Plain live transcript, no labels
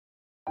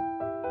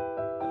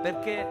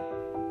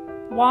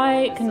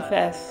Why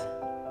confess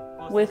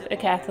with a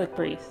Catholic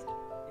priest?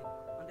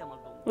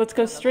 Let's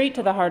go straight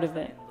to the heart of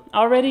it.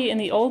 Already in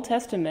the Old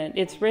Testament,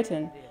 it's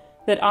written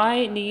that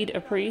I need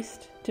a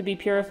priest to be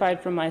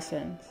purified from my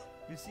sins.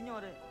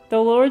 The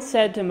Lord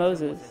said to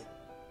Moses,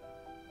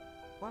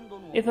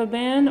 if a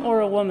man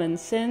or a woman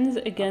sins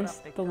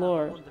against the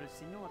Lord,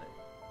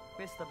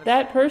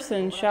 that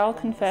person shall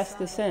confess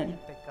the sin.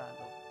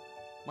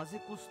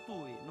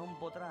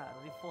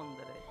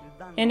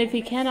 And if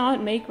he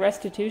cannot make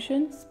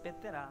restitution,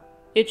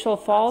 it shall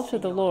fall to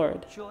the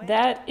Lord,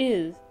 that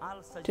is,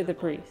 to the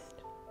priest.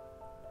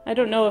 I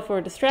don't know if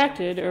we're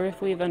distracted or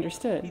if we've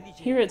understood.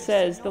 Here it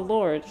says, the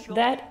Lord,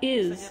 that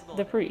is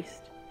the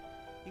priest.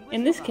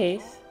 In this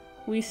case,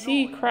 we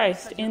see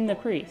Christ in the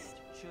priest.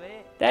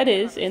 That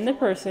is, in the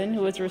person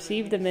who has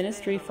received the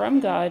ministry from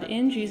God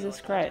in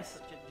Jesus Christ,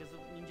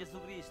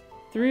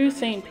 through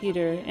St.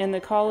 Peter and the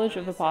College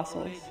of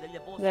Apostles,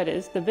 that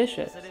is, the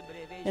bishops,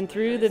 and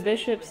through the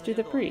bishops to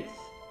the priests.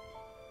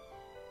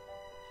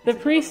 The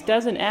priest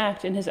doesn't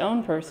act in his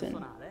own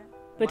person,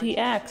 but he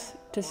acts,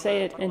 to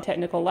say it in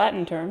technical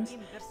Latin terms,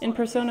 in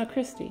persona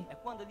Christi.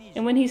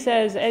 And when he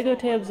says, ego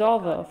te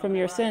absolvo, from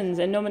your sins,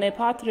 in nomine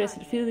Patris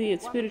et Filii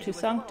et Spiritus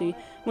Sancti,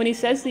 when he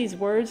says these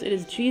words, it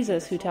is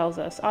Jesus who tells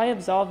us, I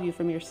absolve you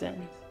from your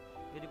sins.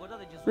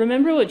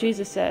 Remember what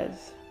Jesus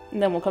says,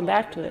 and then we'll come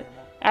back to it.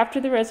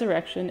 After the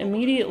resurrection,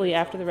 immediately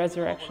after the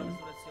resurrection,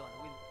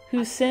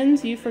 whose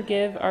sins you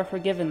forgive are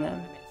forgiven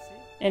them,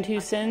 and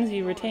whose sins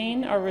you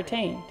retain are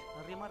retained.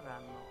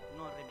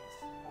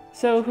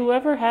 So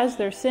whoever has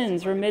their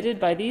sins remitted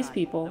by these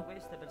people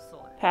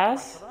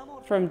pass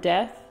from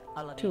death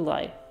to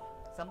life.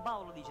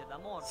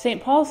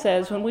 St. Paul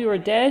says, when we were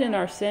dead in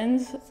our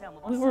sins,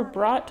 we were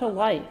brought to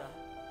life.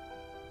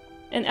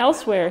 And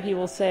elsewhere he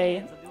will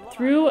say,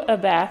 through a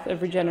bath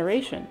of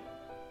regeneration,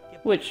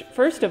 which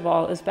first of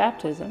all is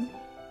baptism,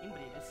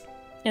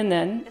 and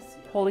then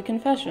Holy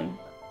Confession.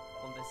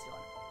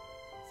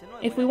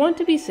 If we want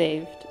to be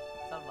saved,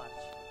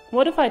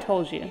 what if I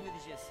told you,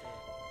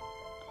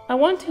 I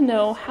want to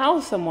know how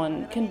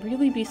someone can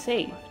really be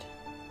saved?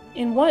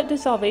 In what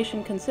does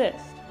salvation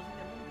consist?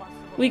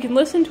 We can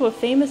listen to a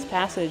famous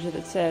passage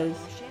that says,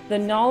 the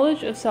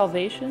knowledge of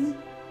salvation,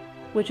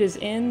 which is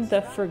in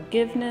the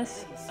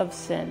forgiveness of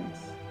sins.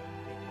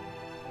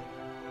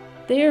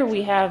 There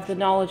we have the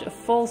knowledge of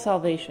full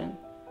salvation,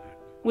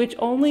 which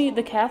only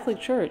the Catholic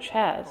Church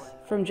has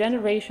from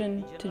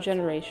generation to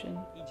generation.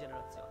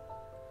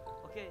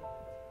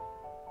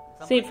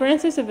 St.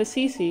 Francis of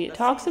Assisi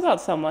talks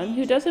about someone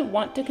who doesn't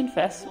want to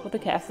confess with a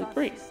Catholic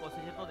priest.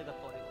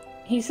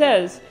 He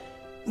says,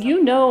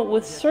 you know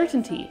with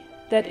certainty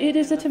that it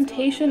is a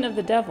temptation of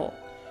the devil,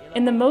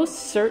 and the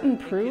most certain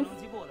proof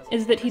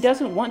is that he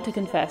doesn't want to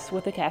confess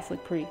with a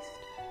Catholic priest.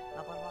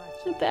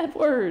 It's a bad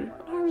word.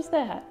 What harm is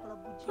that?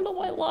 I don't know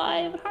why I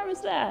lie. What harm is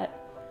that?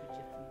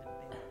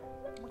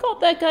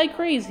 Called that guy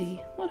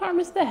crazy. What harm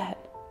is that?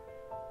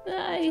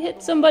 I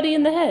hit somebody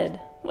in the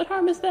head. What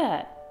harm is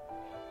that?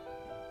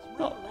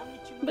 Well,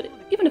 but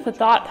even if a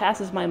thought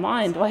passes my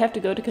mind, do I have to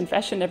go to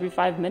confession every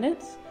 5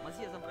 minutes?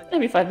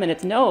 Every 5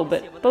 minutes, no,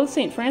 but both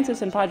St.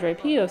 Francis and Padre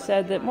Pio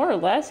said that more or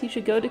less you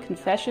should go to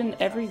confession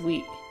every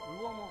week.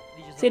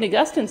 St.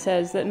 Augustine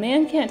says that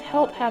man can't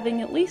help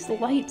having at least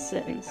light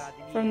sins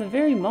from the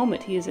very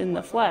moment he is in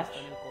the flesh.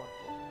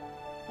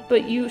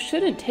 But you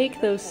shouldn't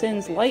take those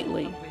sins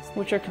lightly,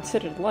 which are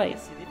considered light.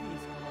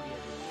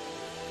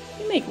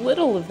 You make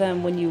little of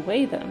them when you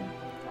weigh them.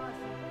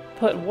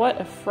 But what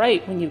a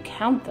fright when you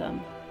count them,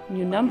 when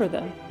you number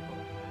them.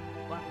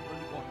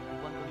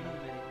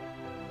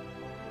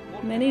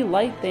 Many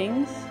light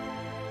things,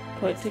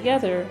 put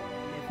together,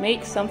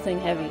 make something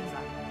heavy.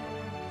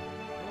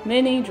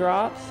 Many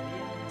drops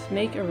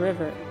make a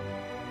river,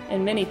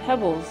 and many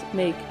pebbles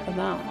make a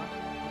mound.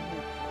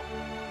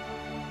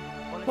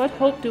 What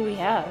hope do we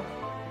have?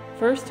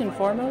 First and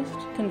foremost,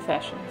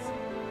 confession.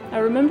 I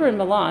remember in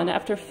Milan,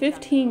 after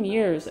 15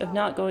 years of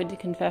not going to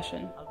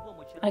confession,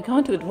 I'd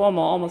gone to the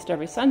Duomo almost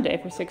every Sunday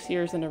for 6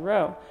 years in a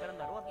row,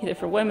 either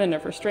for women or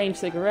for strange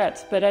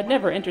cigarettes, but I'd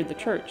never entered the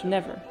church,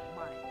 never.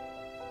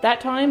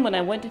 That time when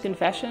I went to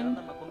confession,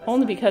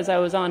 only because I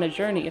was on a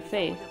journey of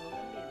faith,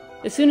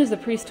 as soon as the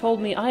priest told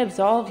me, I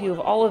absolve you of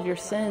all of your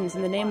sins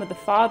in the name of the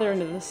Father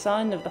and of the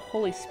Son and of the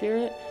Holy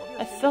Spirit,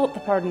 I felt the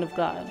pardon of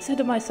God. I said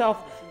to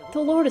myself, the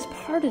Lord has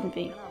pardoned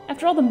me.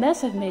 After all the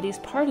mess I've made, He's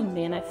pardoned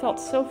me, and I felt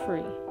so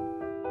free.